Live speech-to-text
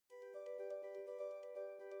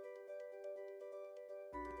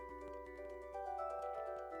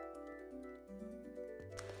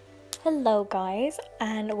Hello guys,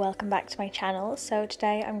 and welcome back to my channel. So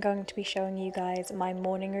today I'm going to be showing you guys my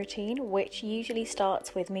morning routine, which usually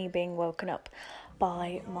starts with me being woken up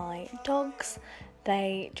by my dogs.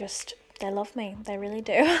 They love me, they really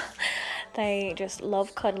do. They just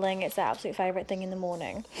love cuddling. It's their absolute favourite thing in the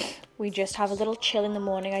morning. We just have a little chill in the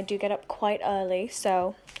morning. I do get up quite early,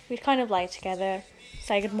 so we kind of lie together,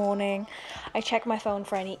 say good morning. I check my phone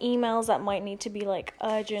for any emails that might need to be like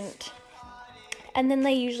urgent. And then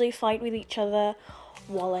they usually fight with each other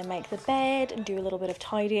while I make the bed and do a little bit of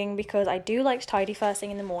tidying, because I do like to tidy first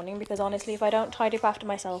thing in the morning, because honestly if I don't tidy up after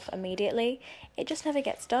myself immediately, it just never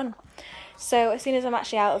gets done. So as soon as I'm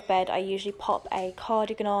actually out of bed, I usually pop a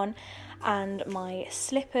cardigan on and my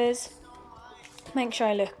slippers, make sure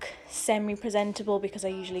I look semi-presentable because I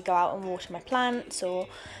usually go out and water my plants, or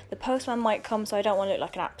the postman might come, so I don't want to look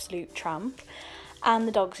like an absolute tramp. And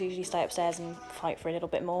the dogs usually stay upstairs and fight for a little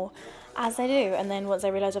bit more, as they do, and then once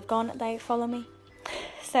they realise I've gone, they follow me.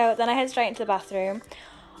 So then I head straight into the bathroom.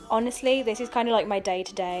 Honestly, this is kind of like my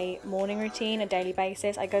day-to-day morning routine, a daily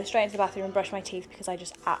basis. I go straight into the bathroom and brush my teeth because I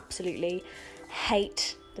just absolutely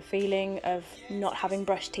hate the feeling of not having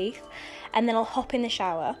brushed teeth. And then I'll hop in the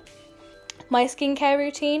shower. My skincare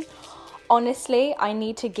routine, honestly, I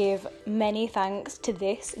need to give many thanks to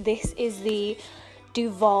this. This is the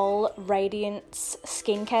Duval Radiance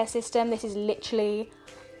skincare system. This is literally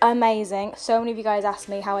amazing. So many of you guys ask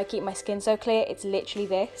me how I keep my skin so clear. It's literally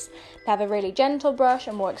this. They have a really gentle brush,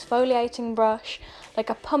 a more exfoliating brush, like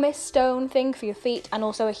a pumice stone thing for your feet, and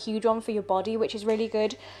also a huge one for your body, which is really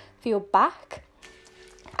good for your back.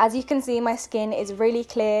 As you can see, my skin is really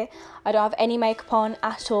clear. I don't have any makeup on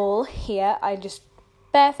at all here. I just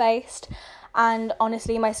barefaced. And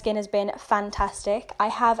honestly, my skin has been fantastic. I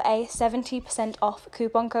have a 70% off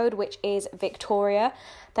coupon code, which is Victoria.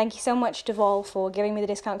 Thank you so much, Duval, for giving me the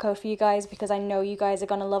discount code for you guys, because I know you guys are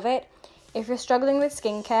going to love it. If you're struggling with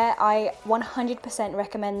skincare, I 100%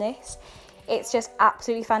 recommend this. It's just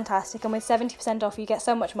absolutely fantastic, and with 70% off, you get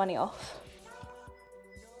so much money off.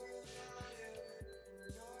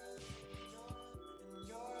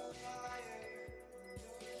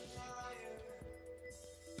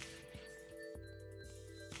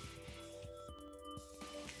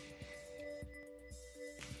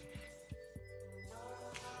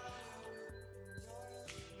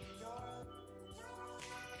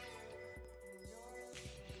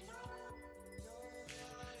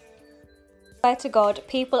 Swear to God,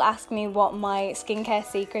 people ask me what my skincare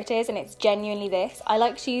secret is, and it's genuinely this. I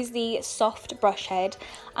like to use the soft brush head,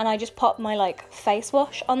 and I just pop my face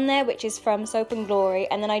wash on there, which is from Soap and Glory,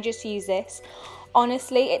 and then I just use this.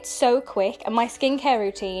 Honestly, it's so quick, and my skincare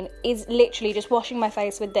routine is literally just washing my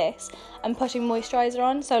face with this and putting moisturiser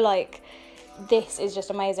on. So this is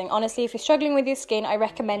just amazing. Honestly, if you're struggling with your skin, I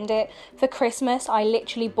recommend it. For Christmas, I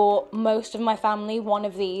literally bought most of my family one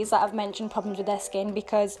of these that have mentioned problems with their skin,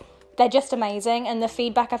 because they're just amazing, and the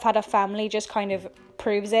feedback I've had of family just kind of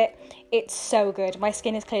proves it. It's so good. My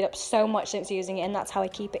skin has cleared up so much since using it, and that's how I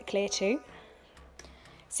keep it clear too.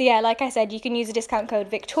 So yeah, like I said, you can use the discount code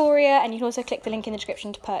Victoria, and you can also click the link in the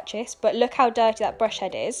description to purchase. But look how dirty that brush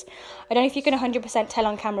head is. I don't know if you can 100% tell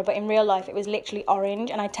on camera, but in real life it was literally orange,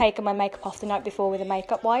 and I'd taken my makeup off the night before with a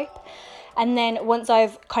makeup wipe. And then once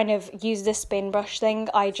I've kind of used the spin brush thing,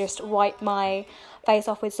 I just wipe my face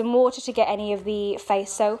off with some water to get any of the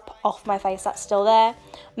face soap off my face that's still there.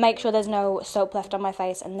 Make sure there's no soap left on my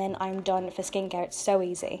face, and then I'm done for skincare. It's so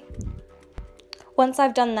easy. Once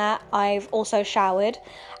I've done that, I've also showered,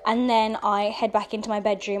 and then I head back into my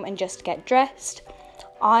bedroom and just get dressed.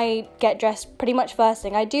 I get dressed pretty much first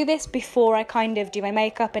thing. I do this before I kind of do my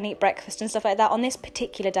makeup and eat breakfast and stuff like that. On this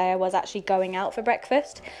particular day, I was actually going out for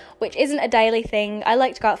breakfast, which isn't a daily thing. I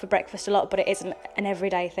like to go out for breakfast a lot, but it isn't an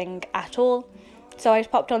everyday thing at all. So I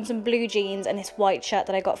just popped on some blue jeans and this white shirt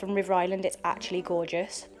that I got from River Island. It's actually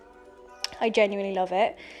gorgeous. I genuinely love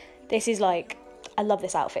it. This is I love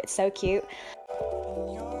this outfit. It's so cute.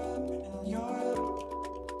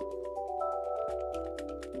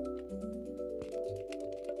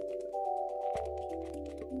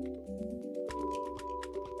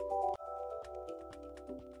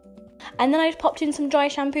 And then I just popped in some dry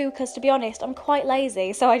shampoo, because to be honest, I'm quite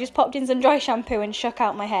lazy. So I just popped in some dry shampoo and shook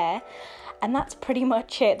out my hair. And that's pretty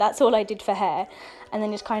much it. That's all I did for hair. And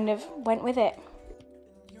then just kind of went with it.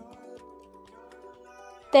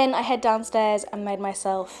 Then I head downstairs and made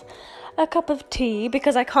myself a cup of tea,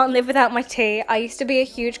 because I can't live without my tea. I used to be a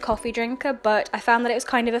huge coffee drinker, but I found that it was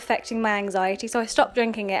kind of affecting my anxiety, so I stopped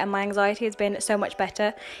drinking it, and my anxiety has been so much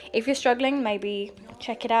better. If you're struggling, maybe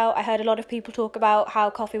check it out. I heard a lot of people talk about how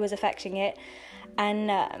coffee was affecting it,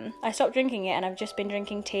 and I stopped drinking it, and I've just been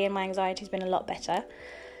drinking tea, and my anxiety's been a lot better.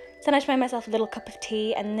 So then I just made myself a little cup of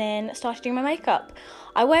tea and then started doing my makeup.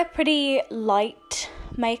 I wear pretty light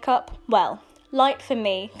makeup, well, light for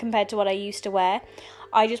me compared to what I used to wear.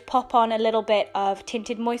 I just pop on a little bit of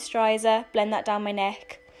tinted moisturiser, blend that down my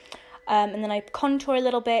neck, and then I contour a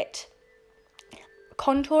little bit.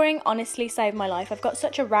 Contouring honestly saved my life. I've got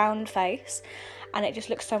such a round face and it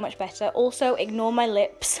just looks so much better. Also, ignore my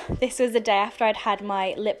lips. This was the day after I'd had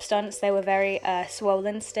my lips done, so they were very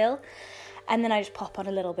swollen still. And then I just pop on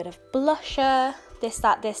a little bit of blusher, this,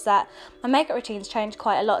 that. My makeup routine's changed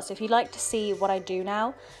quite a lot, so if you'd like to see what I do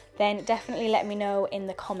now, then definitely let me know in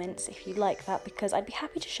the comments if you'd like that, because I'd be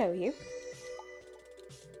happy to show you.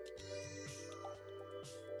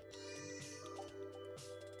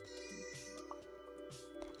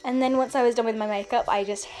 And then once I was done with my makeup, I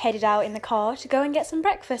just headed out in the car to go and get some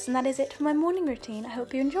breakfast, and that is it for my morning routine. I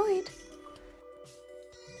hope you enjoyed.